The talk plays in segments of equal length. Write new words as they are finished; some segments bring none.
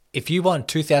If you want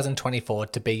 2024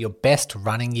 to be your best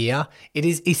running year, it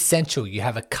is essential you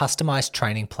have a customized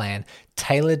training plan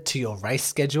tailored to your race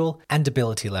schedule and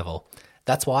ability level.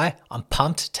 That's why I'm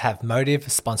pumped to have Motive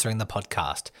sponsoring the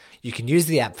podcast. You can use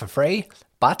the app for free,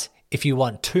 but if you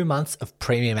want 2 months of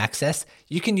premium access,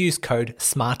 you can use code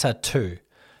SMARTER2.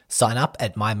 Sign up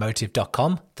at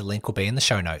mymotive.com. The link will be in the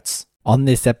show notes. On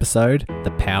this episode,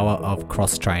 the power of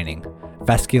cross-training,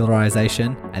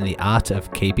 vascularization, and the art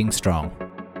of keeping strong.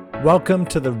 Welcome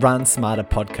to the Run Smarter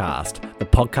podcast, the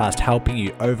podcast helping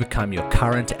you overcome your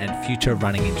current and future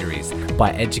running injuries by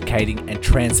educating and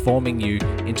transforming you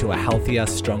into a healthier,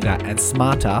 stronger, and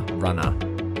smarter runner.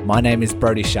 My name is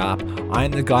Brody Sharp. I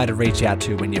am the guy to reach out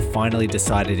to when you've finally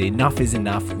decided enough is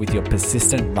enough with your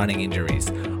persistent running injuries.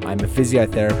 I'm a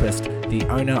physiotherapist, the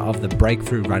owner of the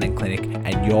Breakthrough Running Clinic,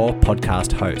 and your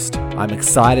podcast host. I'm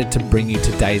excited to bring you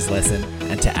today's lesson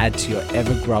and to add to your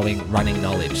ever-growing running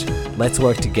knowledge. Let's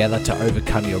work together to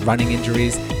overcome your running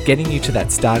injuries, getting you to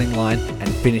that starting line and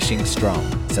finishing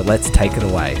strong. So let's take it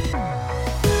away.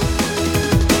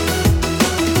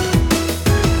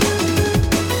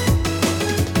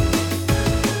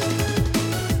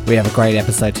 We have a great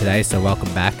episode today, so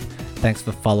welcome back. Thanks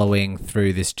for following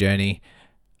through this journey.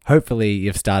 Hopefully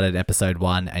you've started episode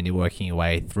 1 and you're working your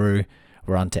way through.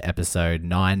 We're on to episode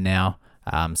 9 now.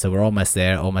 So we're almost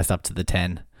there, almost up to the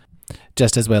 10.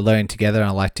 Just as we're learning together, I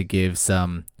like to give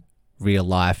some real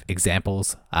life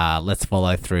examples. Let's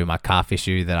follow through my calf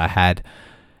issue that I had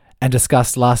and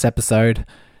discussed last episode.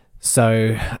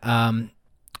 So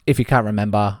if you can't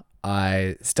remember,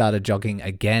 I started jogging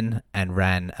again and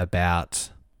ran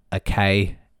about a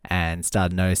K and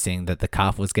started noticing that the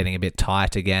calf was getting a bit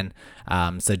tight again.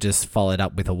 So just followed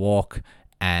up with a walk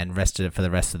and rested it for the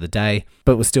rest of the day,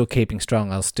 but was still keeping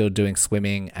strong. I was still doing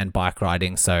swimming and bike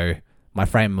riding, so my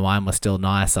frame of mind was still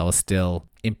nice. I was still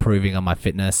improving on my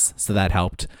fitness, so that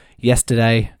helped.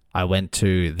 Yesterday, I went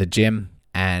to the gym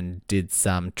and did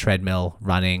some treadmill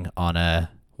running on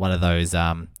one of those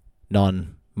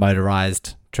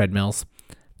non-motorized treadmills.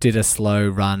 Did a slow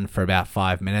run for about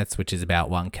 5 minutes, which is about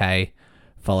 1K,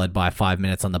 followed by 5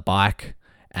 minutes on the bike,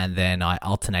 and then I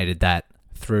alternated that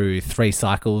through 3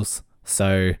 cycles.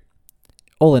 So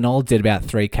all in all, did about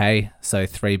 3K, so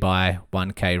 3 by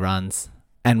 1K runs,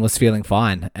 and was feeling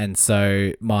fine. And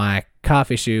so my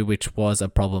calf issue, which was a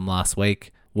problem last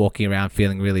week, walking around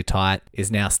feeling really tight,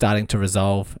 is now starting to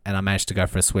resolve, and I managed to go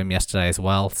for a swim yesterday as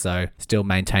well, so still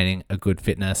maintaining a good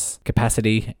fitness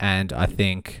capacity. And I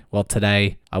think, well,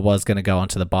 today I was going to go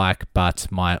onto the bike, but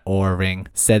my Oura ring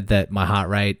said that my heart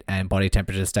rate and body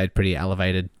temperature stayed pretty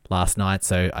elevated last night,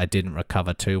 so I didn't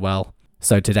recover too well.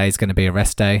 So today's going to be a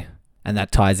rest day, and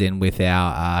that ties in with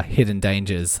our hidden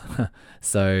dangers.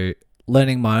 So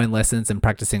learning my own lessons and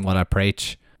practicing what I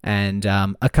preach. And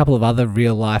a couple of other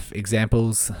real life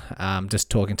examples. Just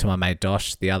talking to my mate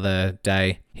Dosh the other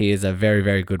day. He is a very,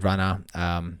 very good runner.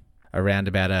 Around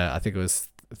about I think it was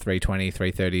 3:20,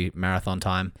 3:30 marathon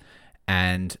time.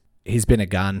 And he's been a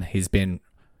gun. He's been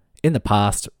in the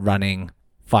past running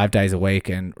 5 days a week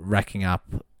and racking up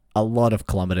a lot of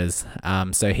kilometers.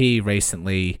 So he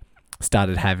recently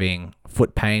started having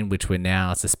foot pain, which we're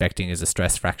now suspecting is a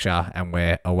stress fracture, and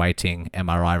we're awaiting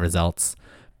MRI results.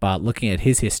 But looking at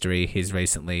his history, he's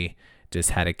recently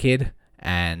just had a kid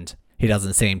and he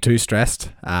doesn't seem too stressed,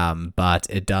 but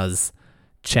it does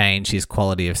change his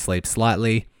quality of sleep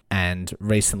slightly. And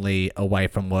recently, away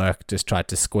from work, just tried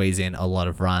to squeeze in a lot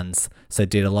of runs. So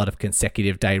did a lot of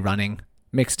consecutive day running,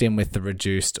 mixed in with the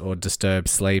reduced or disturbed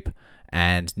sleep.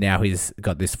 And now he's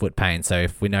got this foot pain. So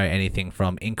if we know anything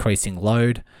from increasing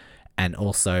load and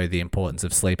also the importance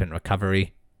of sleep and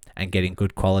recovery and getting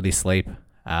good quality sleep,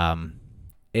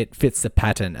 it fits the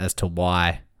pattern as to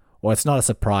why, or it's not a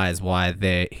surprise why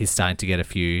he's starting to get a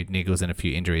few niggles and a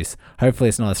few injuries. Hopefully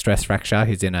it's not a stress fracture.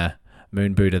 He's in a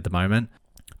moon boot at the moment,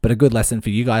 but a good lesson for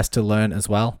you guys to learn as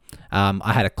well.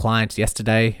 I had a client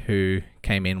yesterday who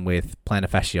came in with plantar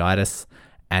fasciitis,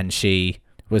 and she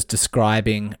was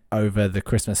describing over the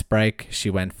Christmas break, she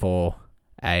went for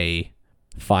a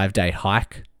 5-day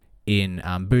hike in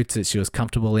boots that she was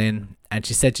comfortable in, and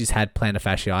she said she's had plantar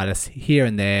fasciitis here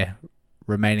and there,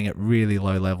 remaining at really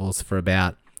low levels for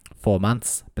about 4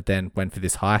 months, but then went for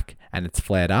this hike and it's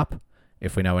flared up.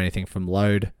 If we know anything from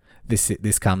load,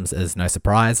 this comes as no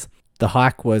surprise. The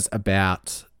hike was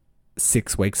about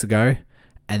 6 weeks ago,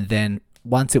 and then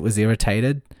once it was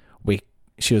irritated,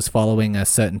 she was following a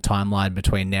certain timeline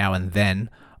between now and then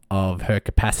of her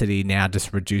capacity now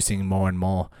just reducing more and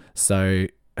more. So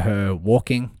her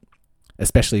walking,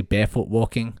 especially barefoot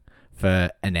walking, for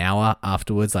an hour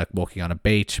afterwards, like walking on a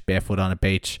beach, barefoot on a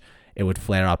beach, it would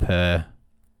flare up her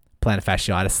plantar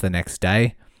fasciitis the next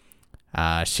day.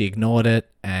 She ignored it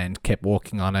and kept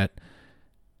walking on it.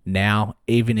 Now,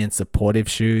 even in supportive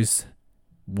shoes,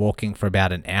 walking for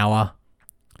about an hour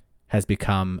has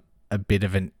become a bit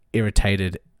of an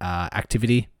irritated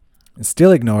activity.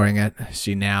 Still ignoring it,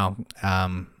 she now,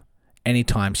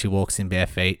 anytime she walks in bare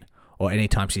feet or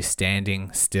anytime she's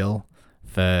standing still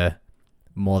for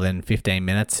more than 15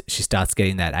 minutes, she starts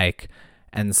getting that ache.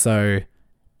 And so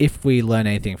if we learn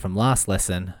anything from last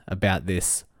lesson about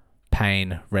this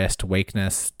pain, rest,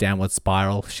 weakness, downward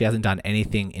spiral, she hasn't done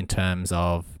anything in terms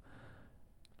of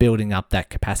building up that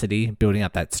capacity, building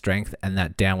up that strength, and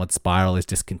that downward spiral is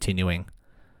just continuing.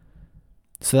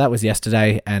 So that was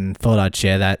yesterday, and thought I'd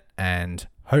share that, and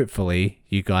hopefully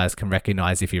you guys can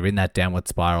recognize if you're in that downward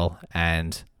spiral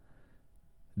and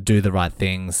do the right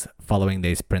things following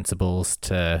these principles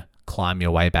to climb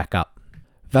your way back up.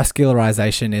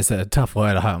 Vascularization is a tough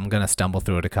word. I'm going to stumble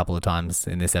through it a couple of times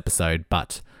in this episode,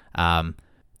 but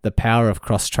the power of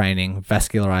cross-training,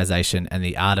 vascularization, and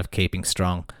the art of keeping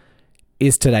strong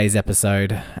is today's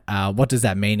episode. What does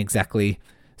that mean exactly?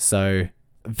 So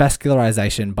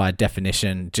vascularization by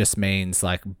definition just means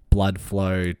like blood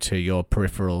flow to your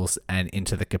peripherals and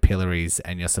into the capillaries,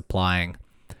 and you're supplying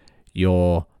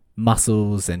your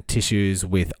muscles and tissues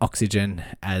with oxygen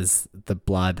as the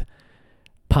blood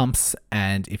pumps.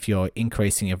 And if you're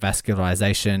increasing your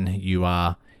vascularization, you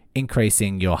are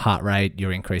increasing your heart rate,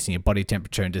 you're increasing your body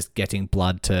temperature, and just getting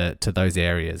blood to those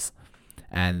areas.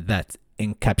 And that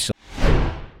encapsulates.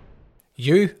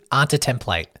 You aren't a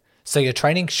template, so your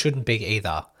training shouldn't be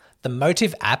either. The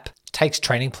Motiv app takes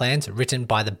training plans written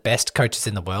by the best coaches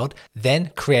in the world,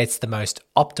 then creates the most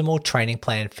optimal training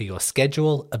plan for your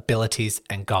schedule, abilities,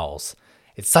 and goals.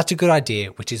 It's such a good idea,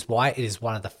 which is why it is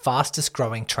one of the fastest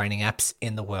growing training apps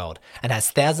in the world and has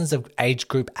thousands of age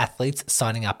group athletes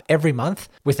signing up every month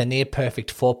with a near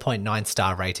perfect 4.9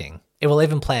 star rating. It will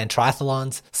even plan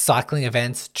triathlons, cycling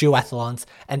events, duathlons,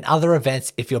 and other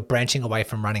events if you're branching away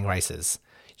from running races.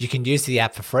 You can use the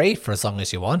app for free for as long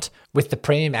as you want, with the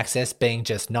premium access being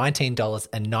just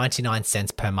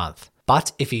 $19.99 per month.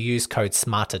 But if you use code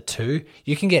SMARTER2,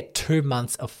 you can get 2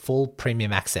 months of full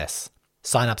premium access.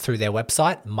 Sign up through their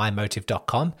website,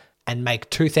 mymotiv.com, and make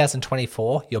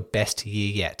 2024 your best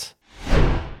year yet.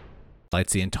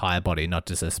 It's the entire body, not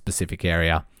just a specific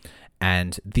area.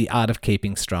 And the art of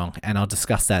keeping strong. And I'll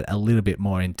discuss that a little bit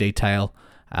more in detail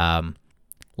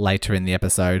later in the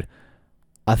episode.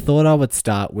 I thought I would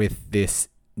start with this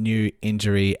new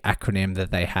injury acronym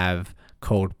that they have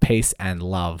called PEACE and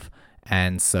LOVE.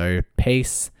 And so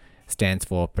PEACE stands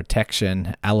for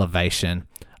protection, elevation,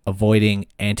 avoiding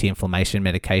anti-inflammation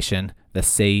medication. The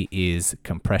C is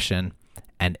compression,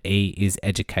 and E is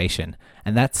education.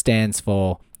 And that stands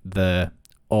for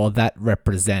that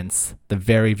represents the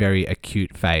very, very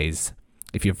acute phase.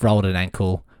 If you've rolled an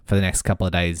ankle for the next couple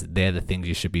of days, they're the things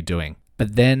you should be doing.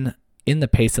 But then in the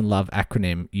PEACE and LOVE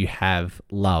acronym, you have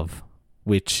LOVE,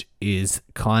 which is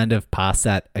kind of past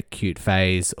that acute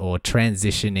phase or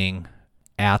transitioning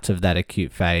out of that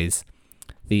acute phase.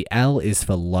 The L is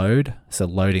for load, so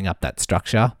loading up that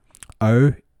structure.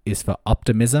 O is for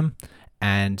optimism,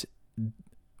 and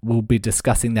we'll be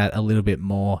discussing that a little bit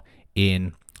more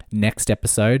in next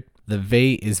episode. The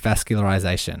V is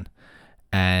vascularization,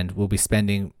 and we'll be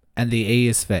and the E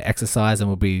is for exercise, and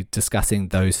we'll be discussing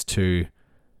those two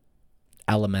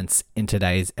elements in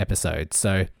today's episode.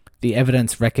 So the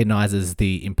evidence recognizes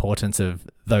the importance of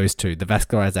those two, the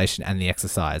vascularization and the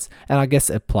exercise, and I guess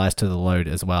it applies to the load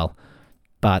as well.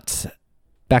 But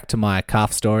back to my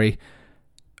calf story.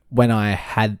 When I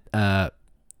had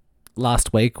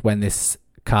last week, when this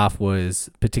calf was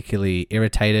particularly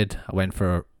irritated, I went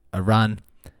for a run.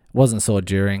 Wasn't sore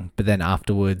during, but then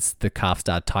afterwards the calf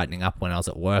started tightening up when I was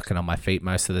at work and on my feet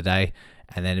most of the day.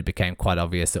 And then it became quite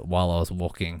obvious that while I was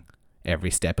walking,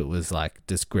 every step it was like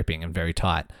just gripping and very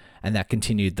tight. And that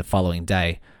continued the following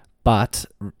day. But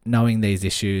knowing these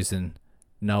issues and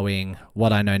knowing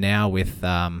what I know now with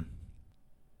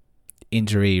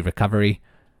injury recovery,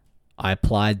 I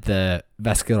applied the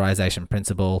vascularization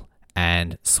principle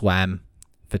and swam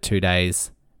for 2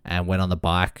 days and went on the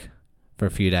bike for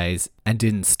a few days and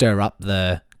didn't stir up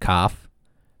the calf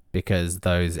because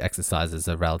those exercises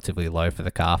are relatively low for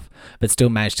the calf, but still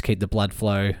managed to keep the blood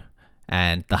flow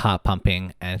and the heart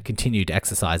pumping and continued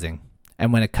exercising.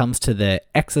 And when it comes to the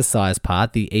exercise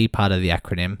part, the E part of the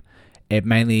acronym, it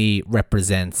mainly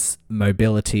represents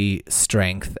mobility,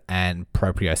 strength, and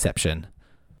proprioception.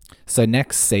 So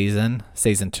next season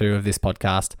 2 of this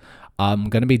podcast, I'm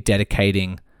going to be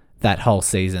dedicating that whole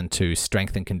season to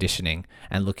strength and conditioning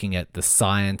and looking at the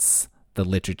science, the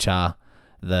literature,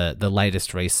 the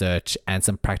latest research and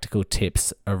some practical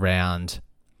tips around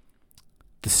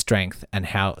the strength and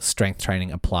how strength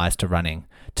training applies to running.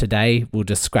 Today, we'll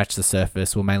just scratch the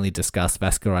surface. We'll mainly discuss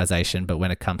vascularization, but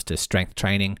when it comes to strength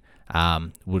training,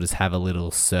 we'll just have a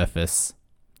little surface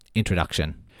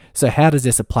introduction. So how does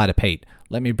this apply to Pete?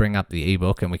 Let me bring up the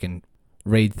ebook and we can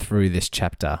read through this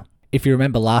chapter. If you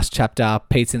remember last chapter,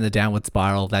 Pete's in the downward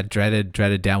spiral, that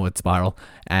dreaded downward spiral,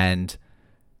 and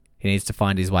he needs to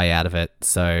find his way out of it.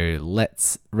 So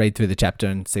let's read through the chapter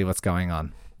and see what's going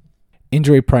on.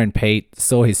 Injury-prone Pete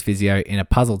saw his physio in a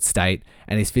puzzled state,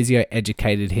 and his physio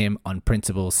educated him on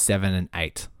principles 7 and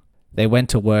 8. They went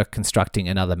to work constructing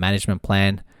another management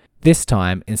plan. This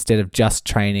time, instead of just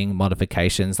training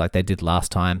modifications like they did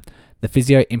last time, the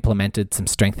physio implemented some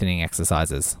strengthening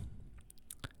exercises.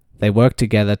 They worked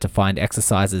together to find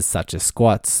exercises such as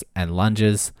squats and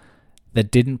lunges that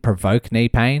didn't provoke knee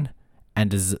pain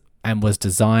and was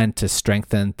designed to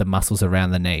strengthen the muscles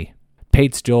around the knee.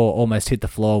 Pete's jaw almost hit the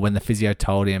floor when the physio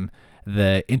told him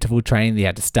the interval training he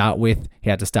had to start with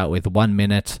 1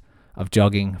 minute of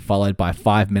jogging followed by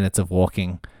 5 minutes of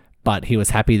walking, but he was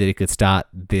happy that he could start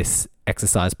this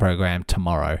exercise program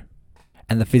tomorrow.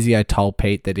 And the physio told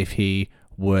Pete that if he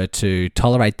were to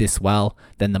tolerate this well,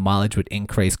 then the mileage would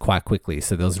increase quite quickly,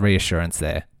 so there was reassurance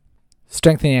there.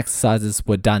 Strengthening exercises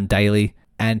were done daily,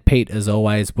 and Pete, as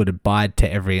always, would abide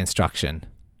to every instruction.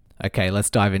 Okay, let's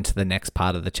dive into the next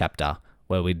part of the chapter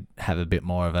where we have a bit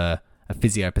more of a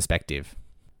physio perspective.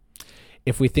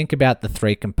 If we think about the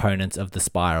three components of the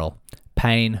spiral,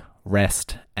 pain,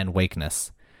 rest, and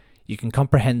weakness, you can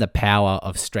comprehend the power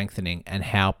of strengthening and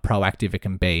how proactive it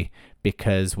can be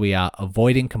because we are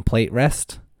avoiding complete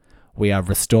rest, we are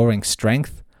restoring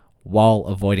strength while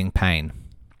avoiding pain.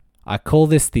 I call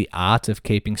this the art of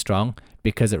keeping strong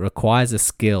because it requires a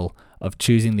skill of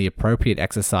choosing the appropriate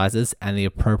exercises and the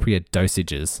appropriate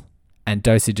dosages. And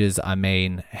dosages, I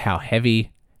mean how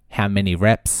heavy, how many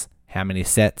reps, how many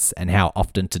sets, and how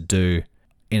often to do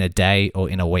in a day or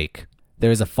in a week.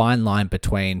 There is a fine line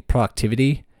between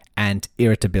productivity and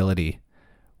irritability,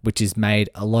 which is made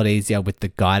a lot easier with the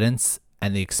guidance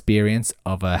and the experience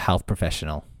of a health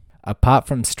professional. Apart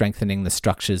from strengthening the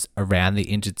structures around the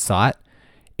injured site,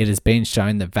 it has been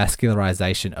shown that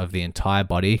vascularization of the entire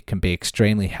body can be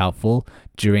extremely helpful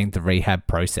during the rehab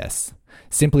process.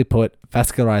 Simply put,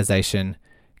 vascularization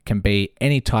can be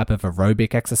any type of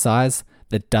aerobic exercise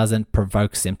that doesn't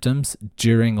provoke symptoms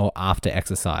during or after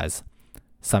exercise.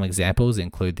 Some examples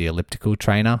include the elliptical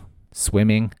trainer,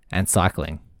 swimming, and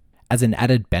cycling. As an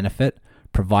added benefit,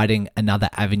 providing another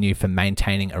avenue for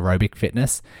maintaining aerobic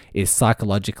fitness is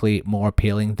psychologically more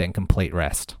appealing than complete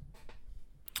rest.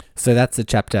 So that's the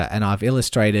chapter, and I've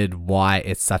illustrated why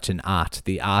it's such an art,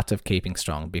 the art of keeping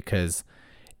strong, because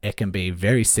it can be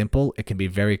very simple, it can be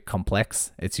very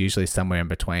complex, it's usually somewhere in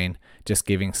between. Just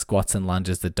giving squats and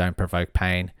lunges that don't provoke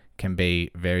pain can be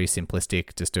very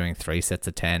simplistic, just doing 3 sets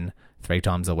of 10, 3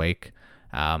 times a week.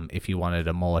 If you wanted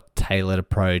a more tailored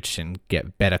approach and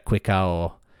get better quicker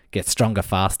or get stronger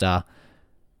faster,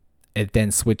 it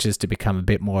then switches to become a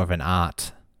bit more of an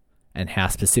art, and how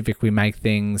specific we make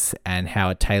things and how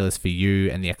it tailors for you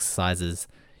and the exercises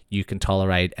you can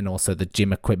tolerate, and also the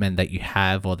gym equipment that you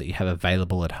have or that you have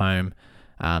available at home.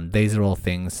 These are all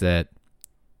things that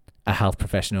a health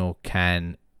professional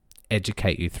can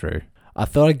educate you through. I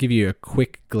thought I'd give you a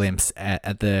quick glimpse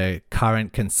at the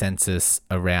current consensus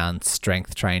around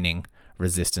strength training,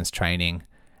 resistance training,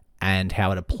 and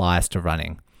how it applies to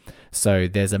running. So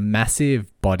there's a massive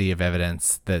body of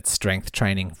evidence that strength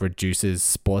training reduces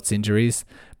sports injuries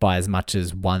by as much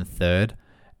as 1/3,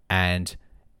 and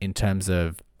in terms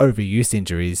of overuse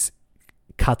injuries,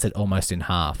 cuts it almost in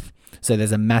half. So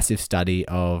there's a massive study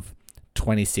of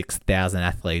 26,000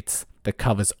 athletes that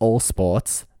covers all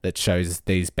sports that shows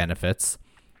these benefits,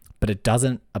 but it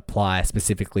doesn't apply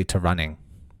specifically to running.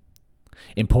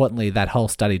 Importantly, that whole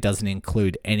study doesn't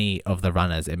include any of the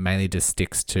runners. It mainly just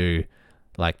sticks to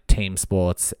like team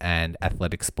sports and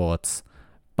athletic sports,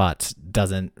 but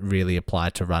doesn't really apply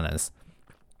to runners.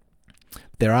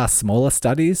 There are smaller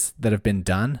studies that have been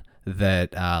done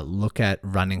that look at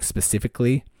running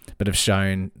specifically, but have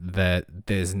shown that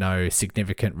there's no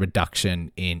significant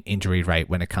reduction in injury rate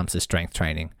when it comes to strength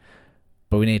training.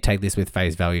 But we need to take this with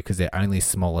face value because they're only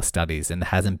smaller studies, and there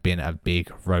hasn't been a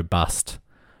big, robust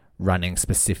running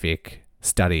specific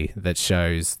study that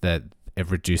shows that it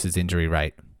reduces injury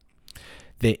rate.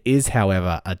 There is,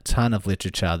 however, a ton of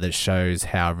literature that shows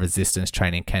how resistance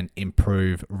training can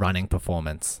improve running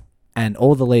performance. And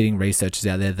all the leading researchers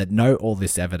out there that know all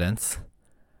this evidence,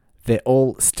 they're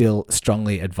all still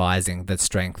strongly advising that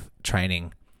strength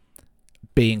training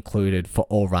be included for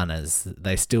all runners.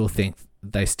 They still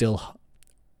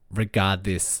regard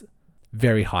this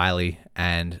very highly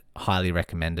and highly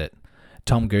recommend it.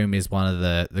 Tom Goom is one of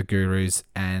the gurus,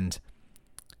 and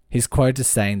his quote is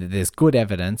saying that there's good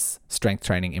evidence strength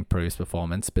training improves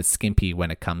performance, but skimpy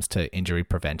when it comes to injury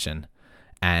prevention.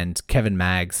 And Kevin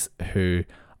Maggs, who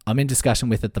I'm in discussion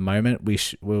with at the moment,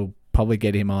 we'll probably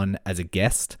get him on as a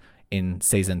guest in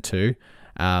season 2,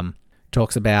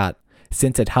 talks about,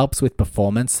 since it helps with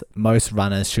performance, most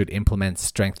runners should implement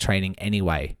strength training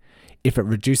anyway. If it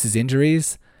reduces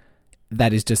injuries,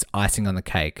 that is just icing on the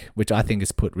cake, which I think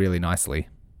is put really nicely.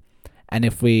 And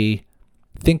if we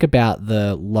think about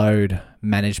the load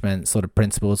management sort of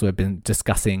principles we've been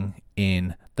discussing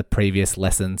in the previous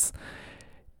lessons,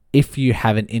 if you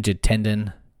have an injured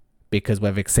tendon because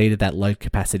we've exceeded that load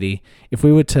capacity, if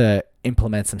we were to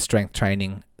implement some strength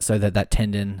training so that that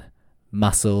tendon,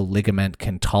 muscle, ligament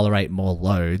can tolerate more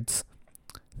loads,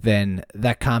 then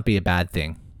that can't be a bad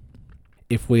thing.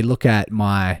 If we look at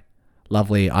my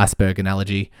lovely iceberg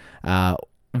analogy,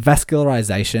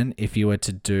 vascularization, if you were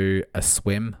to do a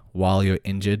swim while you're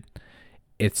injured,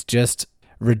 it's just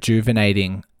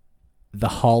rejuvenating the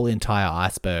whole entire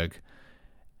iceberg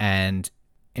and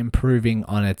improving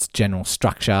on its general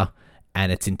structure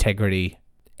and its integrity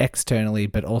externally,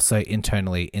 but also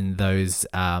internally in those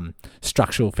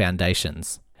structural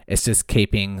foundations. It's just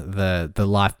keeping the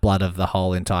lifeblood of the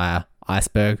whole entire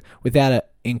iceberg without it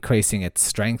increasing its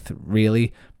strength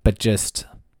really, but just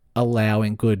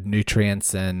allowing good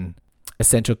nutrients and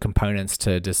essential components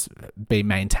to just be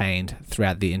maintained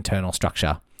throughout the internal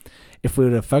structure. If we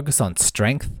were to focus on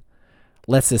strength,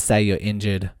 let's just say you're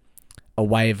injured, a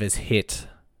wave has hit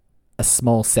a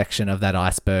small section of that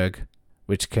iceberg,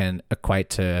 which can equate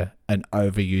to an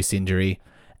overuse injury,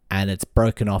 and it's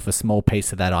broken off a small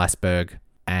piece of that iceberg,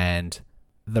 and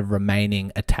the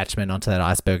remaining attachment onto that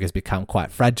iceberg has become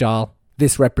quite fragile.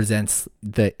 This represents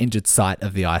the injured site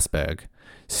of the iceberg.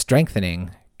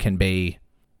 Strengthening can be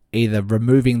either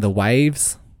removing the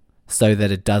waves so that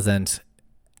it doesn't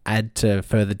add to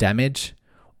further damage,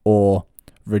 or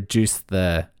reduce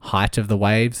the height of the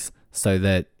waves so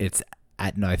that it's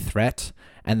at no threat.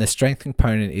 And the strength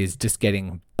component is just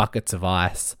getting buckets of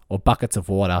ice or buckets of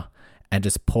water and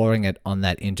just pouring it on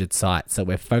that injured site. So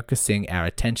we're focusing our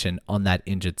attention on that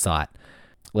injured site.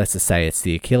 Let's just say it's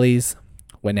the Achilles.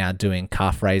 We're now doing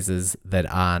calf raises that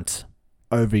aren't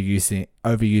overusing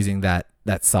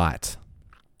that site.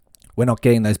 We're not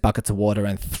getting those buckets of water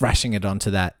and thrashing it onto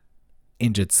that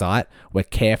injured site. We're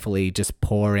carefully just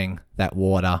pouring that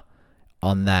water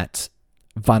on that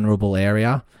vulnerable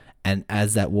area, and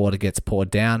as that water gets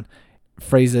poured down,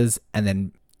 freezes and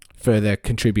then further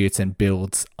contributes and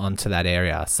builds onto that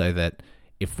area, so that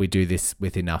if we do this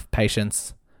with enough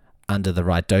patience, under the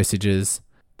right dosages,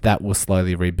 that will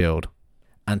slowly rebuild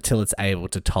until it's able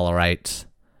to tolerate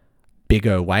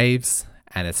bigger waves,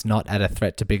 and it's not at a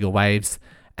threat to bigger waves,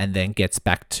 and then gets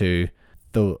back to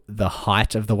the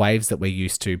height of the waves that we're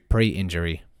used to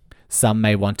pre-injury. Some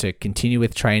may want to continue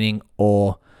with training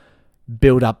or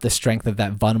build up the strength of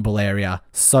that vulnerable area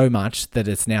so much that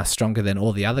it's now stronger than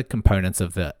all the other components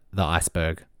of the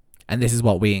iceberg. And this is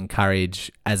what we encourage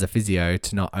as a physio,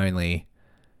 to not only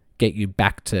get you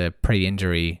back to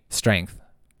pre-injury strength,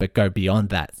 but go beyond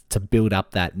that to build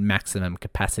up that maximum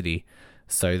capacity,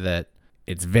 so that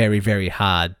it's very, very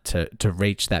hard to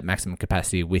reach that maximum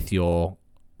capacity with your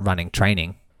running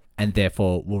training, and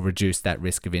therefore will reduce that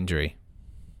risk of injury.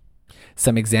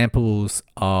 Some examples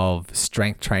of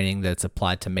strength training that's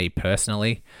applied to me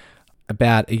personally.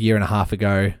 About a year and a half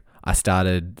ago, I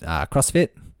started CrossFit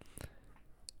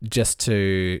just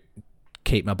to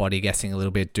keep my body guessing a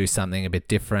little bit, do something a bit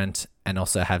different, and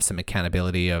also have some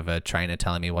accountability of a trainer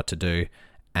telling me what to do.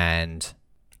 And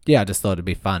yeah, I just thought it'd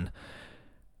be fun.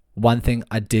 One thing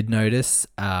I did notice,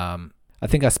 I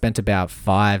think I spent about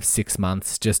 5-6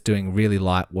 months just doing really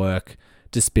light work,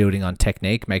 just building on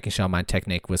technique, making sure my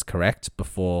technique was correct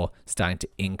before starting to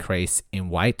increase in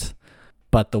weight.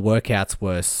 But the workouts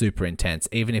were super intense.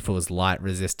 Even if it was light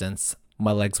resistance,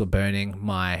 my legs were burning,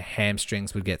 my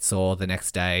hamstrings would get sore the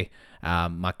next day,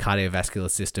 my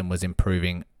cardiovascular system was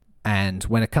improving. And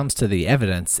when it comes to the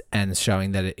evidence and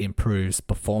showing that it improves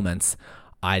performance,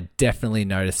 I definitely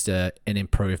noticed an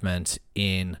improvement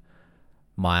in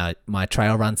my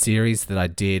trail run series that I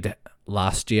did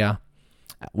last year,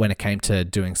 when it came to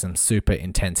doing some super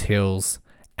intense hills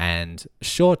and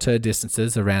shorter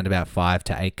distances around about 5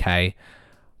 to 8K.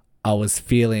 I was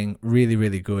feeling really,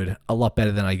 really good, a lot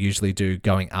better than I usually do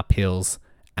going up hills,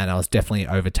 and I was definitely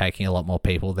overtaking a lot more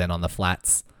people than on the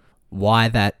flats. Why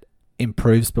that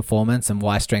improves performance and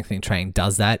why strengthening training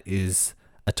does that is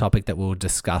a topic that we'll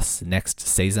discuss next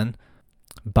season,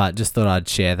 but just thought I'd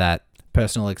share that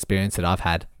personal experience that I've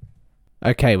had.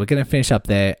 Okay, we're going to finish up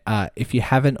there. If you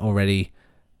haven't already,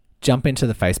 jump into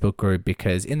the Facebook group,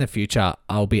 because in the future,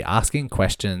 I'll be asking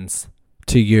questions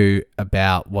to you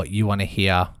about what you want to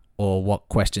hear or what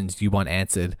questions you want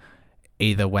answered,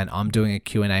 either when I'm doing a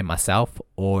Q&A myself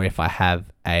or if I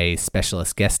have a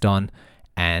specialist guest on,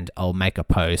 and I'll make a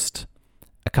post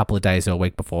a couple of days or a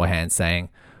week beforehand saying,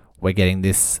 we're getting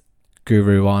this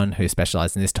guru on who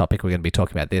specializes in this topic. We're going to be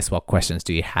talking about this. What questions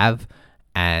do you have?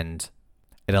 And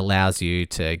it allows you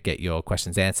to get your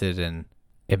questions answered, and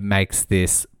it makes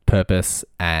this purpose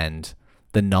and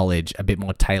the knowledge a bit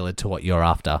more tailored to what you're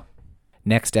after.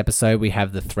 Next episode, we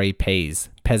have the 3 Ps: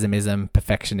 pessimism,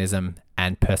 perfectionism,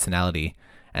 and personality.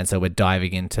 And so we're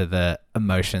diving into the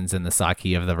emotions and the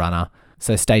psyche of the runner.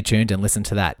 So stay tuned and listen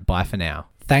to that. Bye for now.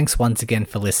 Thanks once again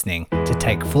for listening. To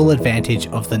take full advantage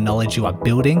of the knowledge you are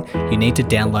building, you need to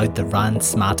download the Run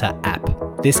Smarter app.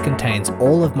 This contains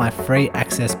all of my free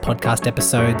access podcast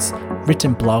episodes,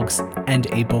 written blogs, and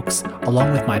ebooks,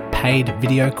 along with my paid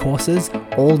video courses,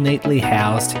 all neatly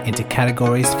housed into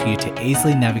categories for you to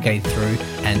easily navigate through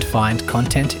and find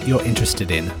content you're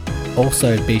interested in.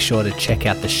 Also, be sure to check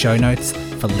out the show notes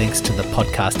for links to the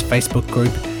podcast Facebook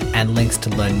group and links to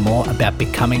learn more about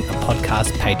becoming a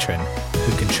podcast patron,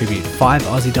 who contribute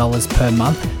 $5 per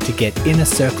month to get Inner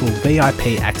Circle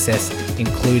VIP access,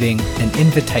 including an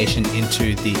invitation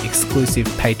into the exclusive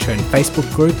Patreon Facebook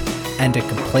group and a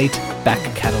complete back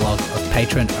catalogue of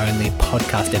patron-only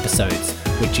podcast episodes,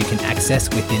 which you can access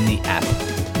within the app.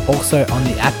 Also on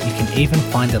the app, you can even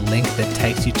find a link that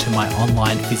takes you to my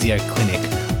online physio clinic,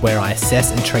 where I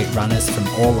assess and treat runners from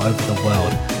all over the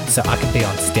world, so I can be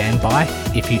on standby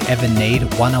if you ever need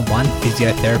one-on-one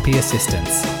physiotherapy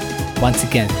assistance. Once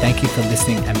again, thank you for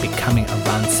listening and becoming a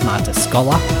Run Smarter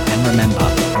scholar. And remember,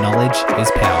 knowledge is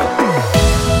power.